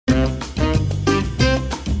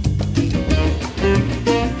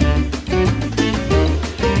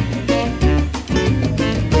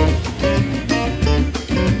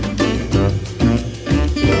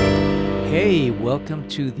welcome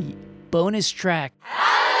to the bonus track.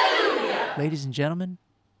 Hallelujah! Ladies and gentlemen,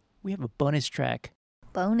 we have a bonus track.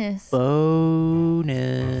 Bonus.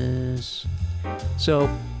 So,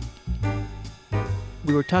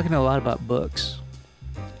 we were talking a lot about books,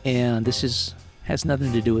 and this has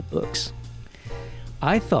nothing to do with books.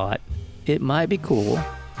 I thought it might be cool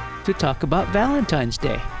to talk about Valentine's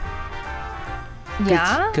Day.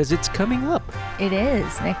 Yeah? Because it's coming up. It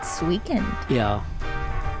is, next weekend. Yeah.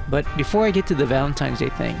 But before I get to the Valentine's Day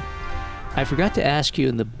thing, I forgot to ask you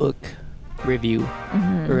in the book review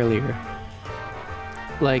earlier.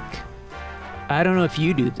 Like, I don't know if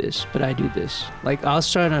you do this, but I do this. Like, I'll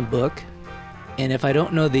start on a book, and if I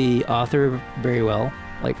don't know the author very well,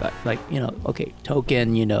 like you know, okay,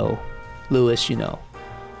 Tolkien, you know, Lewis, you know.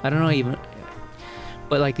 I don't know even,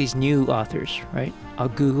 but like these new authors, right? I'll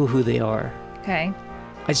Google who they are. Okay.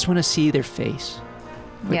 I just want to see their face.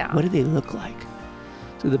 Yeah. What do they look like?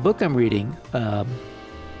 So the book I'm reading,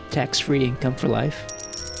 Tax-Free Income for Life,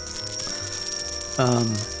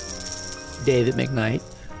 David McKnight.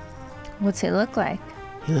 What's he look like?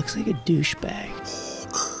 He looks like a douchebag.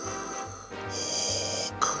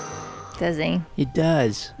 Does he? He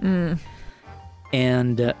does.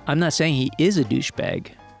 And I'm not saying he is a douchebag.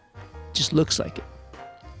 Just looks like it.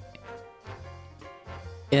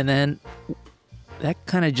 And then that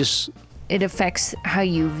kind of just... It affects how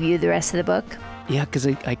you view the rest of the book? Yeah, because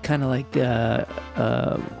I kind of like... I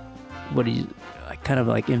kind of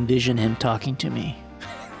like envision him talking to me.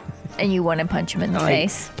 And you want to punch him in the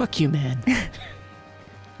face? Fuck you, man.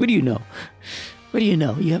 What do you know? What do you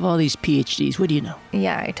know? You have all these PhDs. What do you know?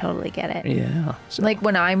 Yeah, I totally get it. Yeah. So. Like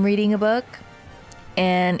when I'm reading a book,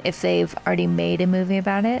 and if they've already made a movie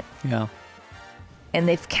about it, yeah, and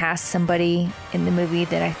they've cast somebody in the movie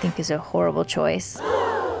that I think is a horrible choice,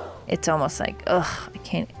 it's almost like, ugh, I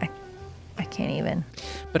can't even.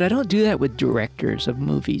 But I don't do that with directors of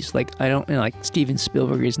movies. Like, I don't, like, Steven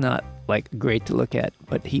Spielberg is not, like, great to look at,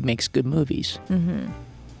 but he makes good movies. Mm-hmm.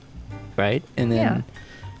 Right? And then... Yeah.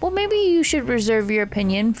 Well, maybe you should reserve your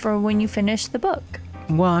opinion for when you finish the book.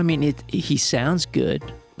 Well, I mean, he sounds good.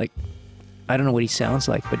 Like, I don't know what he sounds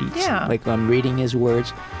like, but he's, like, I'm reading his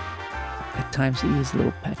words. At times, he is a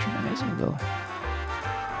little patronizing, though.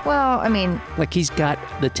 Well, I mean... Like, he's got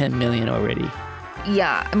the 10 million already.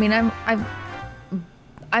 Yeah, I mean,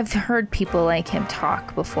 I've heard people like him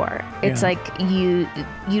talk before. It's like you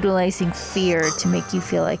utilizing fear to make you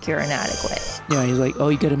feel like you're inadequate. Yeah, he's like, oh,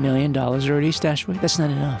 you got $1 million already stashed away? That's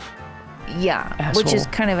not enough. Yeah, asshole. Which is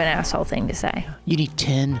kind of an asshole thing to say. You need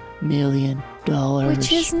 $10 million.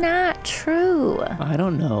 Which is not true. I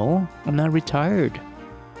don't know. I'm not retired.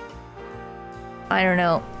 I don't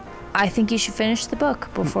know. I think you should finish the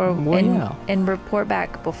book before and report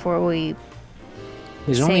back before we...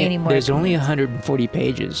 There's only 140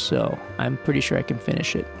 pages, so I'm pretty sure I can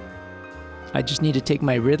finish it. I just need to take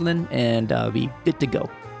my Ritalin and I'll be good to go.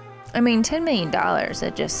 I mean, $10 million,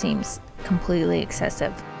 that just seems completely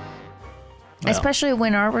excessive. Well, especially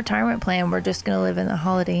when our retirement plan, we're just going to live in the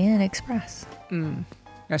Holiday Inn Express.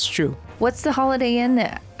 That's true. What's the Holiday Inn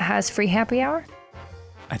that has free happy hour?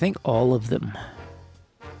 I think all of them,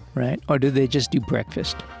 right? Or do they just do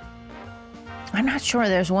breakfast? I'm not sure.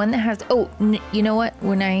 There's one that has... Oh, you know what?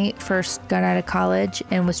 When I first got out of college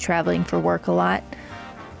and was traveling for work a lot,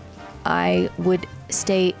 I would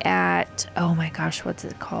stay at... Oh my gosh, what's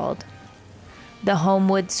it called? The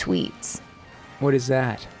Homewood Suites. What is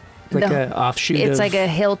that? Like an offshoot of... It's like a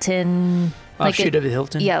Hilton... Offshoot of a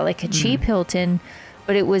Hilton? Yeah, like a cheap Hilton.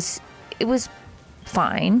 But it was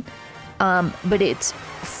fine. But it's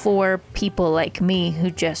for people like me who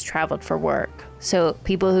just traveled for work. So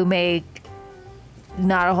people who make...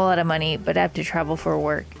 not a whole lot of money, but have to travel for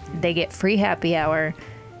work. They get free happy hour,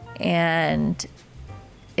 and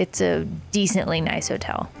it's a decently nice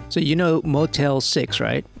hotel. So you know Motel 6,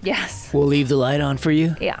 right? Yes. We'll leave the light on for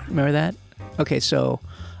you? Yeah. Remember that? Okay, so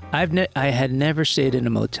I had never stayed in a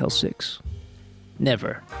Motel 6.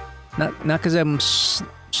 Never. Not because I'm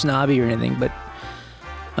snobby or anything, but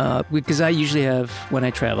because I usually have, when I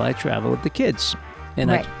travel with the kids. And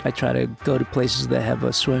right. I try to go to places that have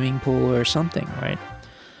a swimming pool or something, right?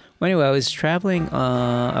 Well, anyway, I was traveling.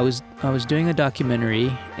 I was doing a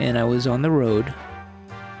documentary, and I was on the road.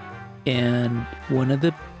 And one of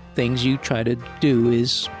the things you try to do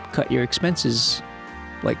is cut your expenses,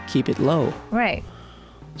 like keep it low. Right.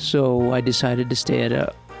 So I decided to stay at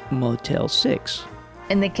a Motel 6.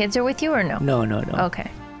 And the kids are with you or no? No. Okay.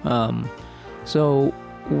 So,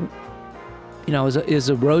 you know, it was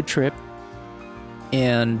a road trip.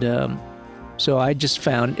 And so I just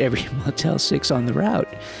found every Motel 6 on the route.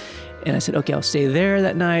 And I said, okay, I'll stay there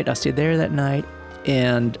that night.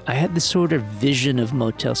 And I had this sort of vision of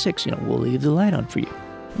Motel 6. We'll leave the light on for you.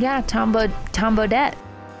 Yeah, Tom Bodette.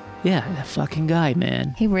 Yeah, that fucking guy,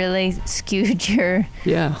 man. He really skewed your...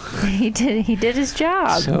 Yeah. He did his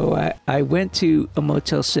job. So I went to a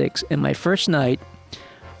Motel 6, and my first night,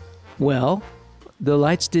 well, the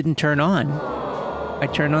lights didn't turn on. I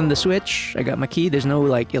turned on the switch. I got my key. There's no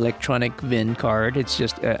electronic VIN card. It's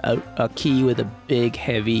just a key with a big,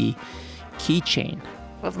 heavy keychain.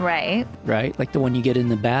 Right. Right? Like the one you get in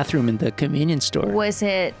the bathroom in the convenience store. Was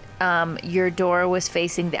it your door was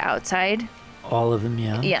facing the outside? All of them,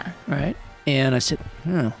 yeah. Yeah. Right. And I said,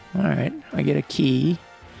 all right. I get a key.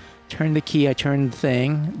 Turn the key. I turned the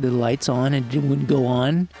thing. The light's on. And it wouldn't go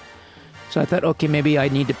on. So I thought, okay, maybe I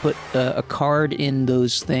need to put a card in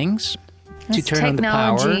those things to turn on the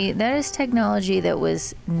power. That is technology that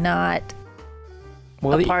was not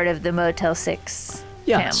a part of the Motel 6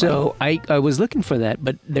 family. So I was looking for that,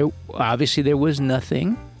 but there was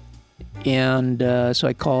nothing. And so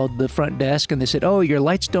I called the front desk, and they said, oh, your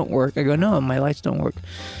lights don't work. I go, no, my lights don't work.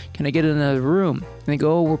 Can I get another room? And they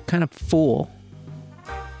go, oh, we're kind of full.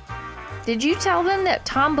 Did you tell them that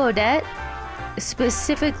Tom Bodette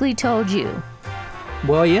specifically told you?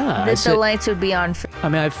 Well, yeah. That the lights would be on. I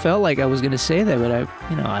mean, I felt like I was going to say that, but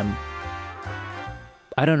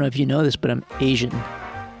I don't know if you know this, but I'm Asian.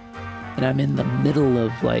 And I'm in the middle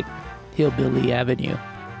of, Hillbilly Avenue.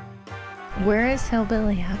 Where is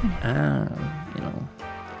Hillbilly Avenue?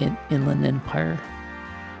 Inland Empire,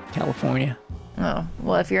 California. Oh,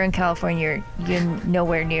 well, if you're in California, you're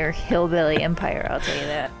nowhere near Hillbilly Empire, I'll tell you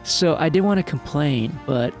that. So I didn't want to complain,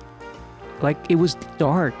 but, it was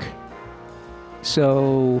dark.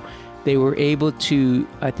 So they were able to,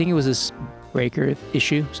 I think it was this breaker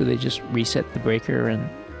issue, so they just reset the breaker and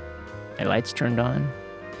my lights turned on.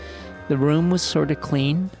 The room was sort of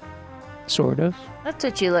clean, sort of. That's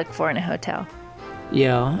what you look for in a hotel.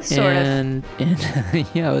 Yeah. Sort of. And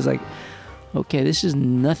yeah, I was like, okay, this is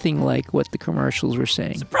nothing like what the commercials were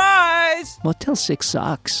saying. Surprise! Motel 6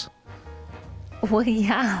 sucks. Well,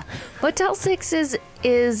 yeah. Motel 6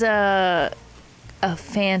 is a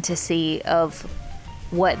fantasy of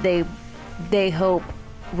what they hope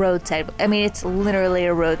roadside. I mean, it's literally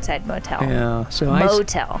a roadside motel. Yeah. So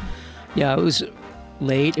motel. Yeah, it was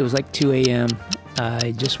late. It was like 2 a.m.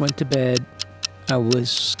 I just went to bed. I was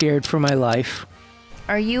scared for my life.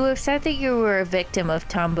 Are you upset that you were a victim of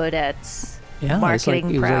Tom Bodette's marketing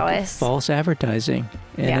it was prowess? False advertising.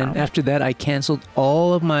 And then after that, I canceled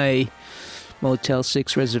all of my Motel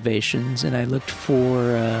 6 reservations, and I looked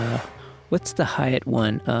for, what's the Hyatt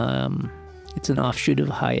one? It's an offshoot of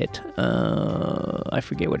Hyatt. I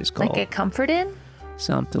forget what it's called. Like a Comfort Inn?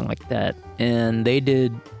 Something like that. And they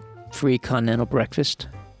did free continental breakfast.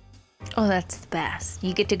 Oh, that's the best.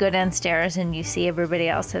 You get to go downstairs and you see everybody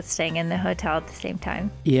else that's staying in the hotel at the same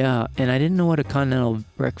time. Yeah, and I didn't know what a continental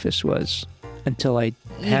breakfast was until I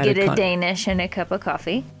had You get a Danish and a cup of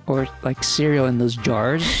coffee. Or cereal in those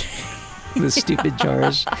jars. Those stupid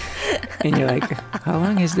jars. And you're like, how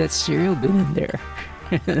long has that cereal been in there?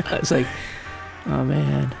 And I was like, oh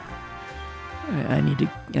man, I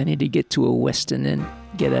need to get to a Westin and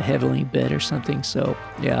get a Heavenly bed or something. So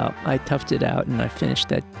yeah, I toughed it out and I finished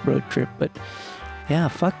that road trip. But yeah,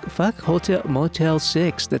 fuck Motel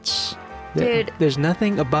 6. Dude, there's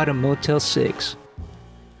nothing about a Motel 6.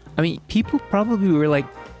 I mean, people probably were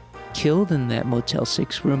killed in that Motel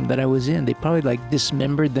 6 room that I was in. They probably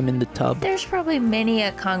dismembered them in the tub. There's probably many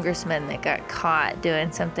a congressman that got caught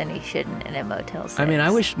doing something he shouldn't in a Motel 6. I mean,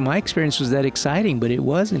 I wish my experience was that exciting, but it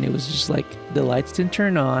wasn't. It was just the lights didn't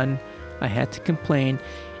turn on. I had to complain,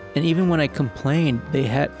 and even when I complained, they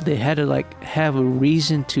had to have a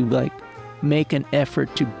reason to make an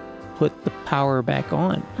effort to put the power back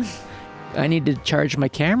on. I need to charge my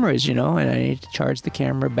cameras, and I need to charge the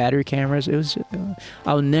battery cameras. It was,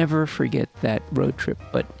 I'll never forget that road trip.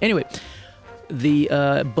 But anyway,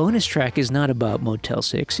 the bonus track is not about Motel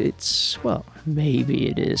 6. Maybe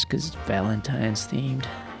it is because it's Valentine's themed,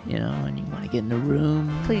 and you want to get in the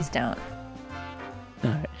room. Please don't.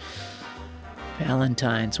 All right.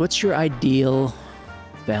 Valentine's. What's your ideal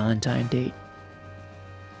Valentine date?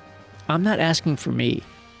 I'm not asking for me.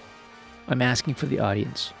 I'm asking for the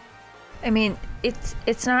audience. I mean,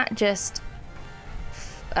 it's not just,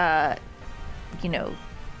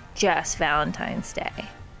 just Valentine's Day.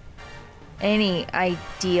 Any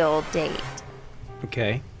ideal date.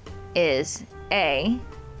 Okay. Is A,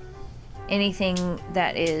 anything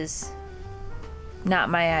that is not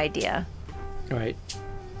my idea. Right.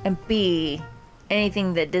 And B,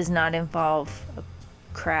 anything that does not involve a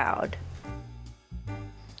crowd.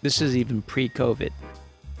 This is even pre-COVID.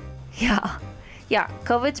 Yeah. Yeah,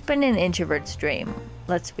 COVID's been an introvert's dream.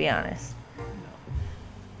 Let's be honest.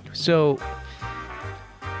 So,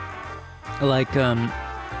 like,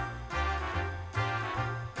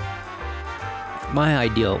 my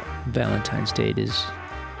ideal Valentine's date is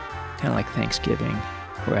kind of like Thanksgiving,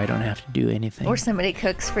 where I don't have to do anything. Or somebody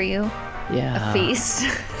cooks for you. Yeah. A feast.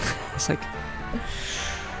 It's like,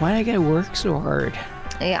 why do I gotta work so hard?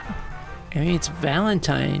 Yeah. I mean, it's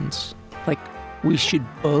Valentine's. Like, we should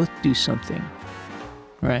both do something,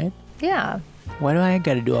 right? Yeah. Why do I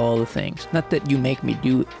gotta do all the things? Not that you make me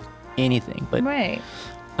do anything, but right.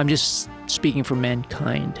 I'm just speaking for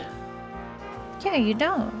mankind. Yeah, you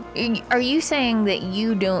don't. Are you saying that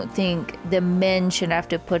you don't think the men should have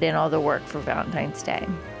to put in all the work for Valentine's Day?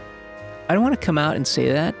 I don't want to come out and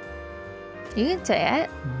say that, You can say it.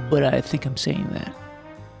 but I think I'm saying that.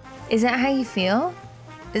 Is that how you feel?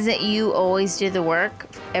 Is it you always do the work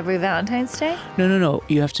every Valentine's Day? No.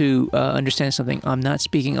 You have to understand something. I'm not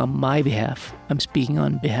speaking on my behalf. I'm speaking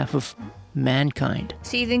on behalf of mankind.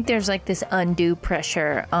 So you think there's like this undue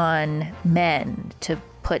pressure on men to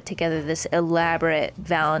put together this elaborate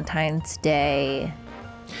Valentine's Day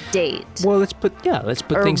date? Well, let's put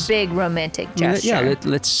or things. big romantic gesture. Yeah,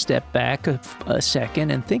 let's step back a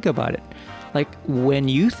second and think about it. Like, when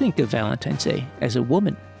you think of Valentine's Day as a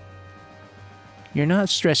woman, you're not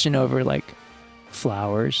stressing over like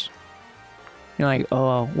flowers. You're like,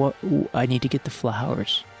 oh, I need to get the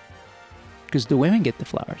flowers, because the women get the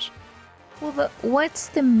flowers. Well, but what's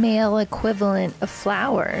the male equivalent of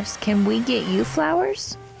flowers? Can we get you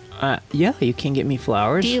flowers? Yeah, you can get me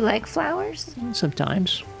flowers. Do you like flowers?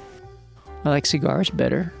 Sometimes. I like cigars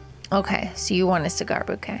better. Okay, so you want a cigar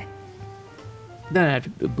bouquet. Doesn't have to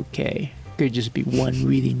be a bouquet. Could just be one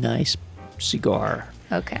really nice cigar.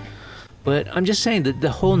 Okay. But I'm just saying that the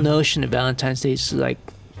whole notion of Valentine's Day is like,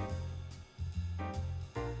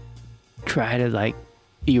 try to like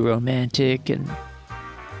be romantic and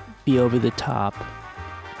be over the top.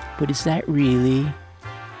 But is that really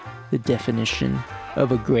the definition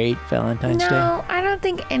of a great Valentine's Day? No, I don't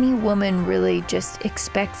think any woman really just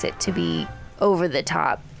expects it to be over the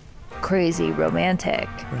top, crazy romantic.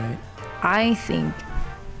 Right. I think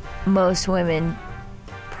most women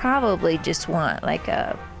probably just want like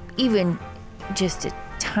even just a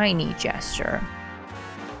tiny gesture.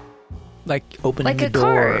 Like opening Like the a door.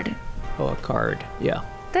 card. Oh, a card. Yeah.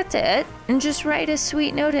 That's it. And just write a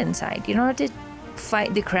sweet note inside. You don't have to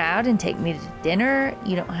fight the crowd and take me to dinner.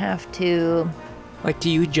 You don't have to Like, do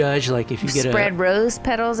you judge, like, if you get spread rose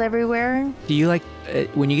petals everywhere? Do you like,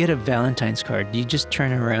 when you get a Valentine's card, do you just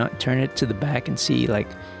turn it to the back and see, like,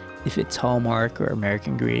 if it's Hallmark or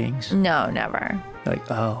American Greetings? No, never.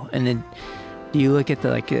 Like, oh, and then do you look at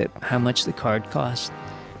how much the card costs?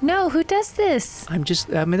 No, who does this? I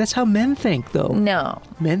mean, that's how men think, though. No.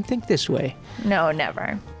 Men think this way. No,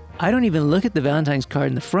 never. I don't even look at the Valentine's card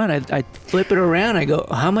in the front. I flip it around. I go,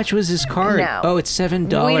 how much was this card? No. Oh, it's $7.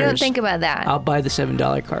 We don't think about that. I'll buy the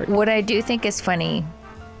 $7 card. What I do think is funny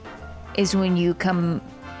is when you come,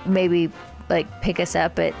 maybe like pick us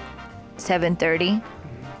up at 7:30,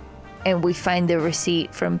 and we find the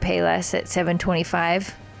receipt from Payless at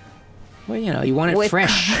 7:25. Well, you want it with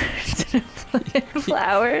fresh.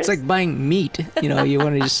 Flowers. It's like buying meat. You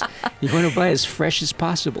want to buy as fresh as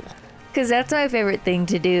possible. Because that's my favorite thing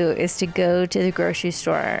to do, is to go to the grocery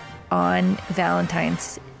store on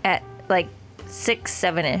Valentine's at like 6,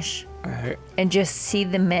 7-ish, Right. and just see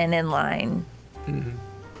the men in line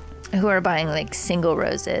who are buying like single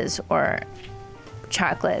roses or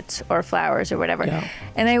chocolates or flowers or whatever. Yeah.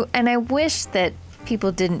 And I wish that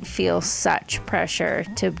people didn't feel such pressure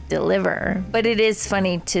to deliver, but it is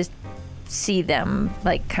funny to see them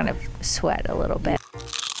like kind of sweat a little bit.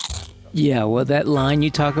 Yeah, well, that line you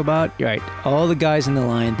talk about, you're right. All the guys in the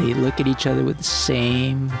line, they look at each other with the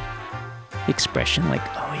same expression, like,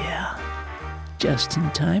 oh yeah, just in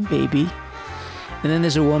time, baby. And then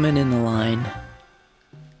there's a woman in the line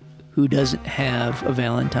who doesn't have a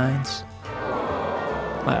Valentine,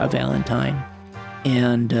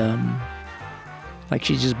 and like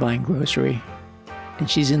she's just buying grocery, and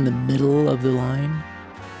she's in the middle of the line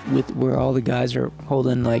where all the guys are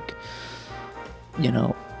holding, like,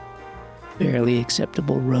 barely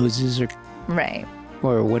acceptable roses or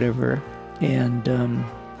whatever, and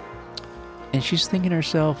she's thinking to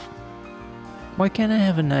herself, why can't I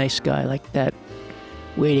have a nice guy like that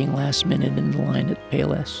waiting last minute in the line at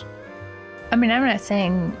Payless? I mean, I'm not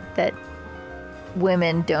saying that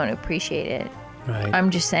women don't appreciate it. Right. I'm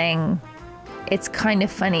just saying it's kind of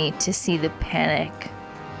funny to see the panic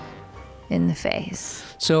in the face.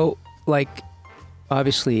 So, like,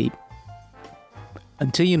 obviously,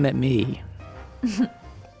 until you met me,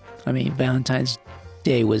 I mean, Valentine's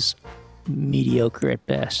day was mediocre at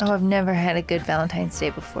best. Oh, I've never had a good Valentine's Day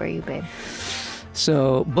before you, babe.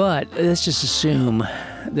 So, but let's just assume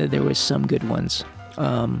that there was some good ones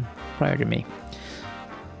prior to me.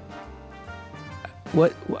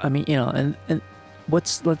 What I mean, you know, and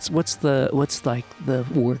what's like the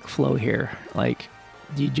workflow here? Like,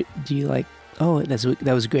 do you like? Oh,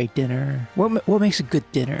 that was a great dinner. What makes a good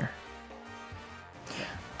dinner?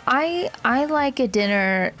 I like a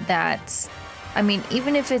dinner that's, I mean,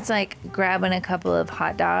 even if it's like grabbing a couple of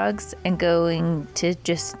hot dogs and going to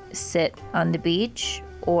just sit on the beach,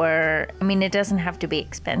 or, I mean, it doesn't have to be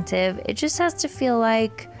expensive. It just has to feel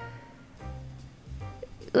like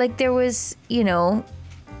there was, you know,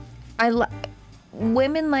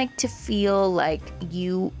 women like to feel like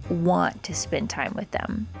you want to spend time with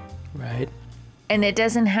them. Right. And it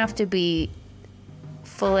doesn't have to be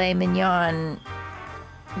filet mignon,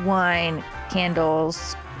 wine,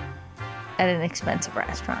 candles at an expensive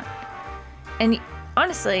restaurant. And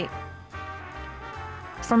honestly,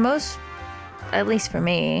 for most, at least for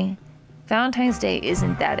me, Valentine's Day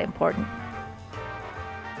isn't that important.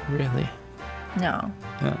 Really? No.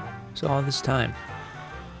 No. So all this time,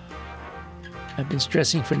 I've been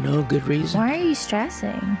stressing for no good reason. Why are you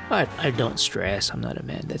stressing? I don't stress. I'm not a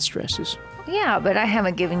man that stresses. Yeah, but I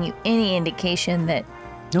haven't given you any indication that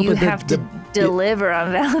you have to deliver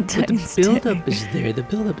on Valentine's Day. The build-up is there. The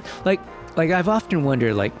build-up. Like I've often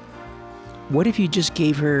wondered, like, what if you just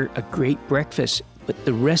gave her a great breakfast, but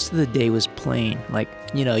the rest of the day was plain? Like,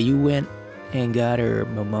 you know, you went and got her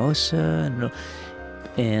mimosa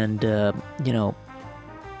and you know,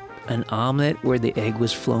 an omelet where the egg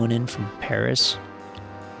was flown in from Paris.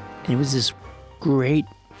 And it was this great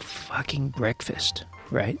fucking breakfast,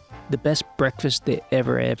 right? The best breakfast they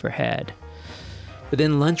ever had. But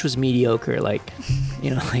then lunch was mediocre, like,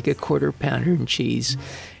 you know, like a quarter pounder and cheese.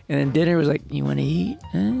 And then dinner was like, you want to eat?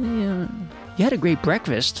 Yeah. You had a great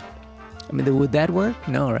breakfast. I mean, would that work?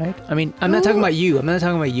 No, right? I mean, I'm not talking about you.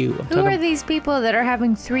 Who are these people that are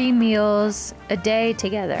having 3 meals a day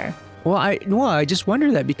together? Well, I just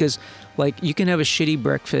wonder that because, like, you can have a shitty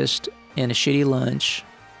breakfast and a shitty lunch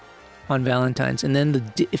on Valentine's, and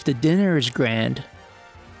then if the dinner is grand,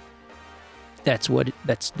 that's great.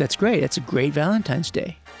 That's a great Valentine's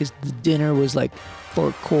Day. Because the dinner was like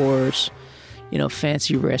 4 course, you know,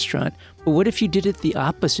 fancy restaurant. But what if you did it the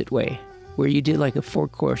opposite way, where you did like a 4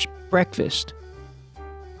 course breakfast,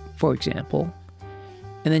 for example,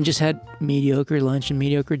 and then just had mediocre lunch and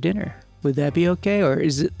mediocre dinner? Would that be okay? Or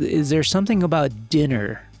is there something about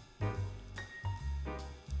dinner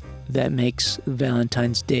that makes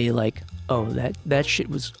Valentine's Day like, oh, that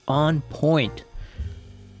shit was on point?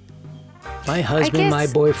 My husband, my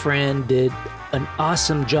boyfriend did an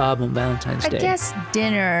awesome job on Valentine's Day. I guess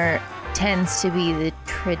dinner tends to be the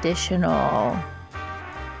traditional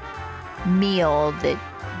meal that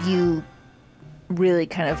you really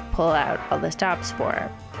kind of pull out all the stops for.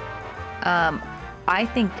 I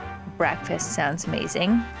think breakfast sounds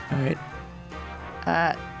amazing. All right.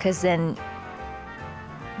 Because then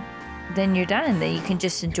you're done. Then you can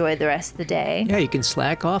just enjoy the rest of the day. Yeah, you can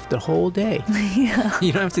slack off the whole day. Yeah.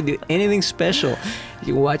 You don't have to do anything special.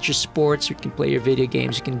 You can watch your sports, you can play your video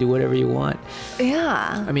games, you can do whatever you want.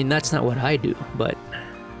 Yeah. I mean, that's not what I do, but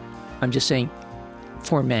I'm just saying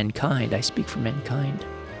for mankind. I speak for mankind.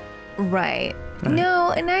 Right.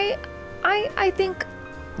 No, and I think...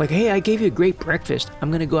 Like, hey, I gave you a great breakfast. I'm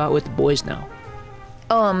going to go out with the boys now.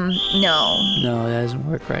 No. No, that doesn't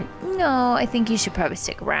work, right? No, I think you should probably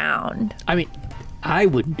stick around. I mean, I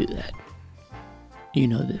wouldn't do that. You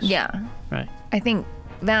know this. Yeah. Right. I think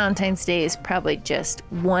Valentine's Day is probably just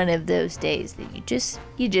one of those days that you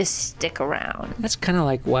just stick around. That's kind of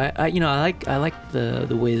like why I like the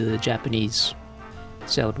way the Japanese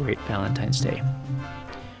celebrate Valentine's Day.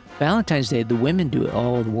 Valentine's Day, the women do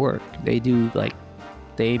all the work.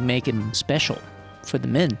 They make it special for the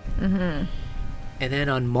men. Mm-hmm. And then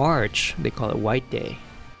on March, they call it White Day.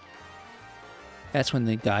 That's when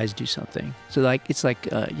the guys do something. So it's like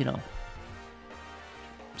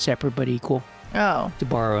separate but equal. Oh. To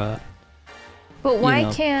borrow a but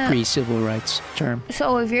why can't pre-civil rights term.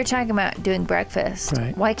 So if you're talking about doing breakfast,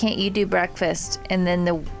 right, why can't you do breakfast and then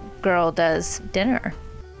the girl does dinner?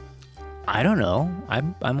 I don't know.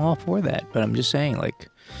 I'm all for that, but I'm just saying, like,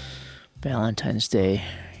 Valentine's Day.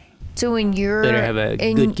 So when you're better have a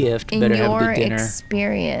good gift, better have a good dinner. In your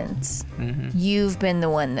experience, you've been the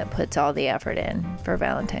one that puts all the effort in for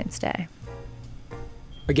Valentine's Day.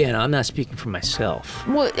 Again, I'm not speaking for myself.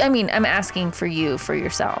 Well, I mean, I'm asking for you, for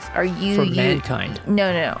yourself. Are you... For mankind.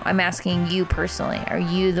 No. I'm asking you personally. Are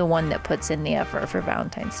you the one that puts in the effort for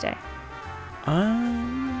Valentine's Day?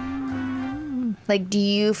 Like, do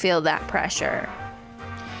you feel that pressure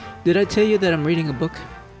Did I tell you that I'm reading a book?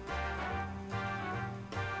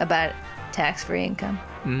 about tax-free income?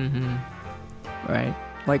 Right.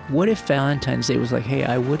 Like, what if Valentine's Day was like, hey,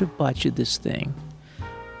 I would have bought you this thing,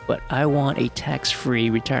 but I want a tax-free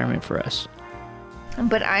retirement for us.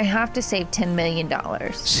 But I have to save $10 million.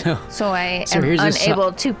 So I am here's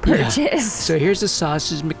unable to purchase. Yeah. So here's a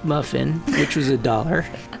sausage McMuffin, which was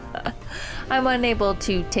 $1. I'm unable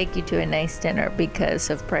to take you to a nice dinner because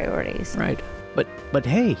of priorities. Right. But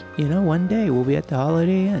hey, one day we'll be at the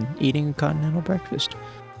Holiday Inn eating a continental breakfast.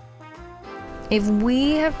 If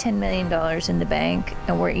we have $10 million in the bank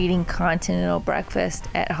and we're eating continental breakfast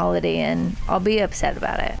at Holiday Inn, I'll be upset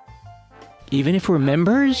about it. Even if we're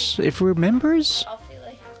members? I'll feel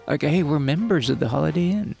like... Okay, hey, we're members of the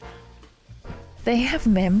Holiday Inn. They have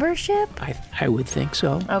membership? I would think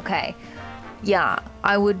so. Okay. Yeah,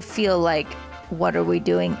 I would feel like, what are we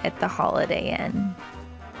doing at the Holiday Inn?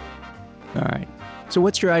 All right. So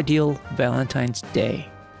what's your ideal Valentine's Day?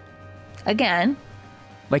 Again...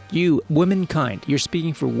 Like you, womankind. You're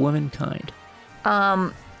speaking for womankind.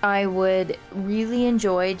 I would really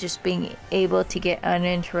enjoy just being able to get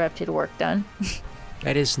uninterrupted work done.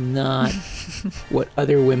 That is not what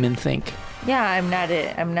other women think. Yeah, I'm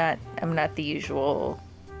not the usual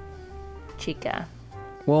chica.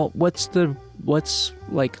 Well, what's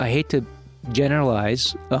like, I hate to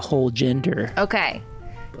generalize a whole gender. Okay.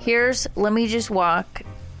 Let me just walk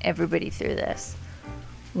everybody through this.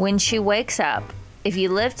 When she wakes up, if you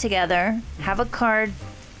live together, have a card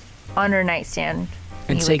on her nightstand.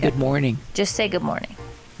 And say good morning. Just say good morning.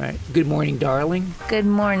 Right. Good morning, darling. Good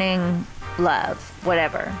morning, love.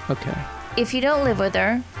 Whatever. Okay. If you don't live with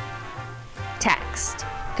her, text.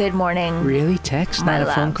 Good morning. Really? Text? My not a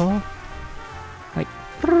love. phone call? Like...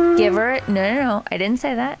 Give her... No. I didn't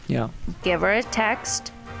say that. Yeah. Give her a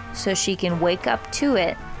text so she can wake up to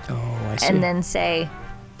it. Oh, I see. And then say,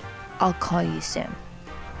 I'll call you soon.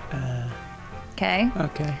 Okay?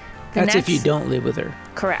 Okay. That's if you don't live with her.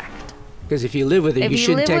 Correct. Because if you live with her, you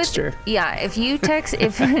shouldn't text her. Yeah, if you text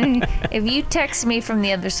if you text me from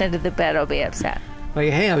the other side of the bed, I'll be upset.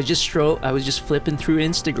 Like, hey, I was just flipping through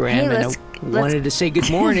Instagram and let's I wanted to say good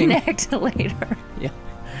morning. Connect later. Yeah.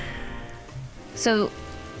 So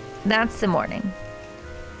that's the morning.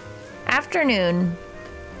 Afternoon,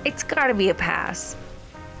 it's got to be a pass.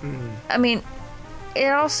 I mean, it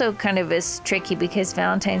also kind of is tricky because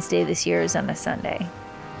Valentine's Day this year is on a Sunday.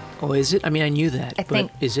 Oh, is it? I mean, I knew that. I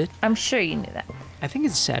think. Is it? I'm sure you knew that. I think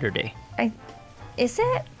it's Saturday. Is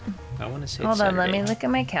it? I want to say Hold it's on, Saturday. let me look at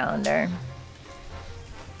my calendar.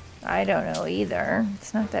 I don't know either.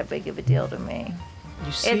 It's not that big of a deal to me.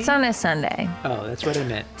 You see? It's on a Sunday. Oh, that's what I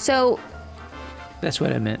meant. So. That's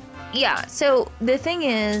what I meant. Yeah, so the thing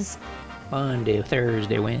is... Monday,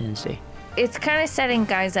 Thursday, Wednesday. It's kind of setting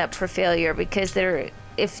guys up for failure because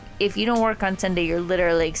if you don't work on Sunday, you're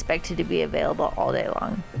literally expected to be available all day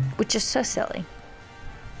long, which is so silly.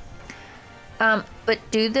 But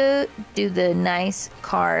do the nice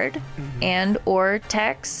card and or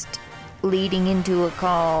text leading into a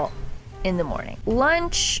call in the morning.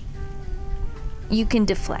 Lunch, you can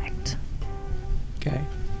deflect. Okay.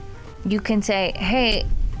 You can say, hey,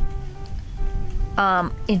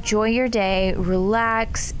 enjoy your day,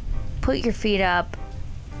 relax, put your feet up.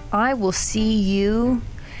 I will see you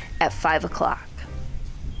at 5 o'clock.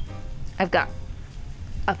 I've got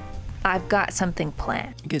something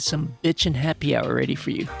planned. Get some bitchin' happy hour ready for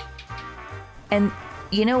you. And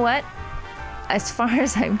you know what? As far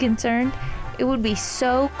as I'm concerned, it would be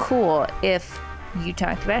so cool if you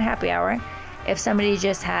talked about happy hour, if somebody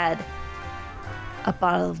just had a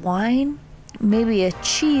bottle of wine, maybe a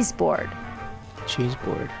cheese board. Cheese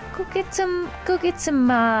board. Go get some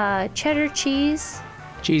cheddar cheese.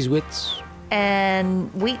 Cheese wits.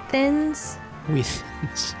 And wheat thins. Wheat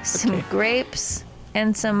thins. Some Okay. grapes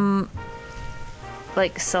and some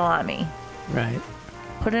like salami. Right.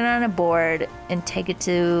 Put it on a board and take it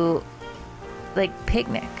to like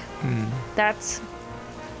picnic. That's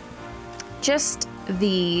just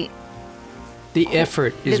the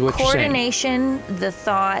effort is the what you're saying. coordination, the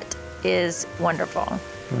thought is wonderful.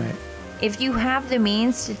 Right. If you have the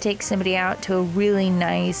means to take somebody out to a really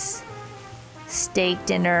nice steak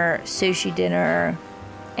dinner, sushi dinner,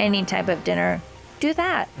 any type of dinner, do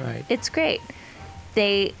that. Right. It's great.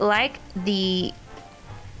 They like the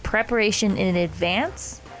preparation in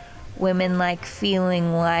advance. Women like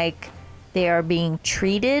feeling like they are being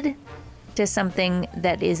treated to something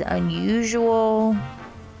that is unusual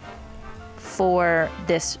for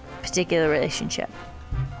this particular relationship.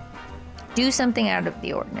 Do something out of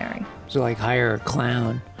the ordinary. So, like, hire a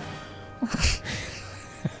clown.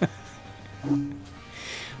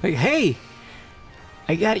 Like, hey,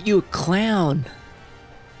 I got you a clown.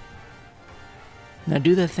 Now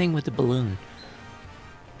do that thing with the balloon.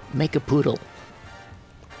 Make a poodle.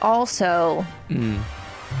 Also,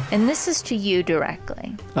 and this is to you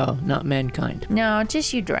directly. Oh, not mankind. No,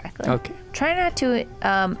 just you directly. Okay. Try not to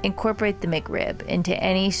incorporate the McRib into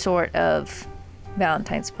any sort of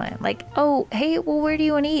Valentine's plan. Like, oh, hey, well, where do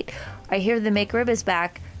you want to eat? I hear the McRib is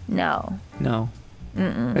back. No. No.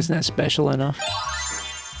 Isn't that special enough?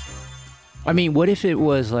 I mean, what if it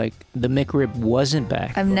was like the McRib wasn't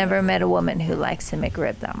back? I've never met a woman who likes the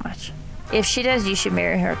McRib that much. If she does, you should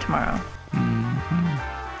marry her tomorrow.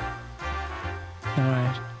 All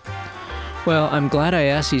right. Well, I'm glad I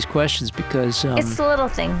asked these questions because... it's the little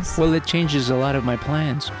things. Well, it changes a lot of my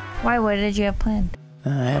plans. Why? What did you have planned? I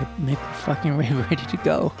had to make a fucking ready to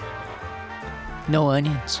go. No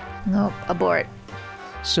onions. Nope. Abort.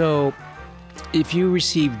 So, if you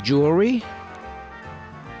receive jewelry,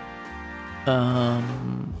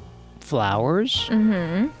 flowers,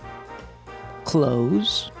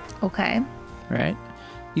 clothes, Okay. right?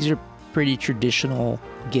 These are pretty traditional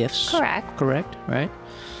gifts. Correct. Right?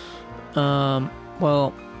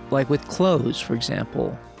 Well, like with clothes, for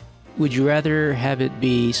example, would you rather have it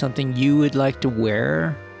be something you would like to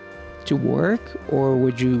wear to work, or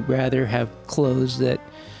would you rather have clothes that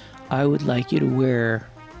I would like you to wear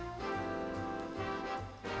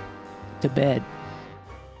to bed?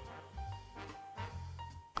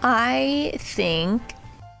 I think...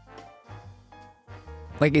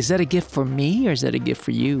 Like, is that a gift for me or is that a gift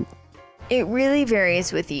for you? It really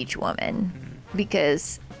varies with each woman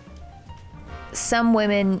because some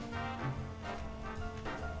women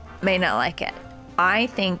may not like it. I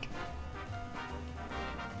think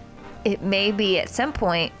it may be at some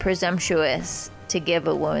point presumptuous to give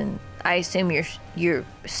a woman. I assume you're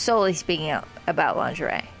solely speaking out about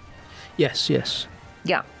lingerie. Yes.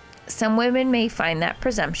 Yeah. Some women may find that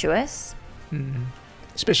presumptuous.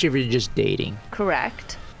 Especially if you're just dating.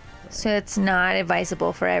 Correct. So it's not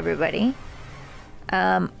advisable for everybody.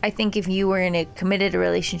 I think if you were in a committed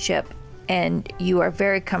relationship and you are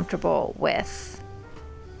very comfortable with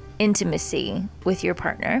intimacy with your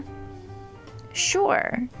partner,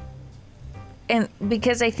 sure. And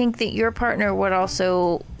because I think that your partner would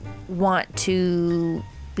also want to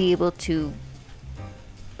be able to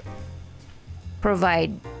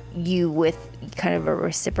provide you with kind of a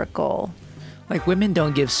reciprocal. Like, women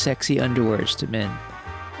don't give sexy underwears to men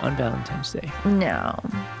on Valentine's Day. No.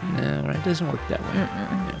 No, it doesn't work that way.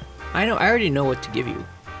 No. I already know what to give you.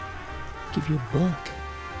 Give you a book.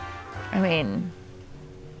 I mean,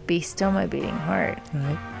 Be Still My Beating Heart.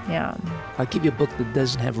 Right? Yeah. I'll give you a book that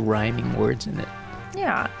doesn't have rhyming words in it.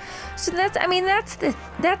 Yeah. So that's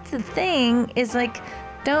the thing is, like,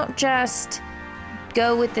 don't just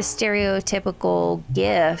go with the stereotypical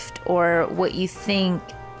gift or what you think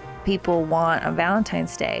people want on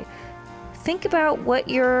Valentine's Day. Think about what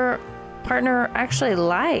your partner actually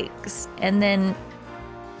likes and then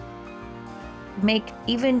make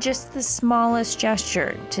even just the smallest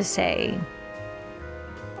gesture to say,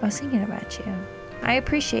 I was thinking about you. I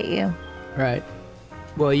appreciate you. Right.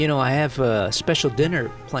 Well, I have a special dinner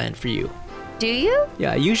planned for you. Do you?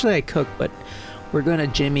 Yeah, usually I cook, but we're going to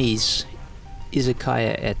Jimmy's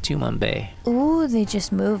Izakaya at Tumambe. Ooh, they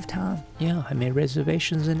just moved, huh? Yeah, I made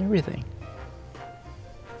reservations and everything.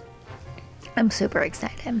 I'm super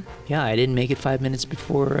excited. Yeah, I didn't make it 5 minutes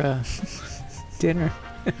before dinner.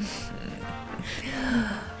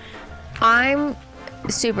 I'm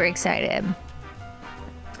super excited.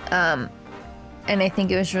 And I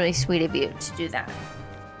think it was really sweet of you to do that.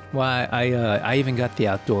 Well, I even got the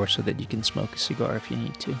outdoor so that you can smoke a cigar if you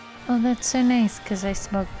need to. Oh, that's so nice because I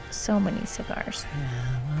smoke so many cigars.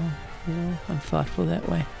 Yeah, well, I'm thoughtful that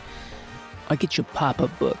way. I'll get you a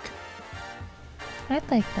pop-up book. I'd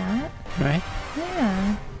like that. Right?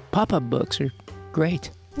 Yeah. Pop-up books are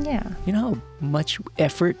great. Yeah. You know how much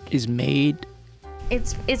effort is made?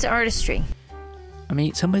 It's artistry. I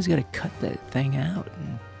mean, somebody's got to cut that thing out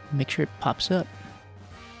and make sure it pops up.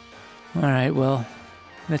 All right, well,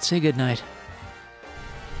 let's say goodnight.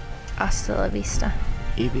 Hasta la vista.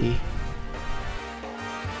 EB.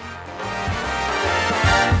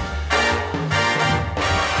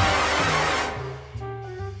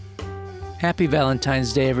 Happy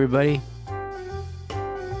Valentine's Day, everybody.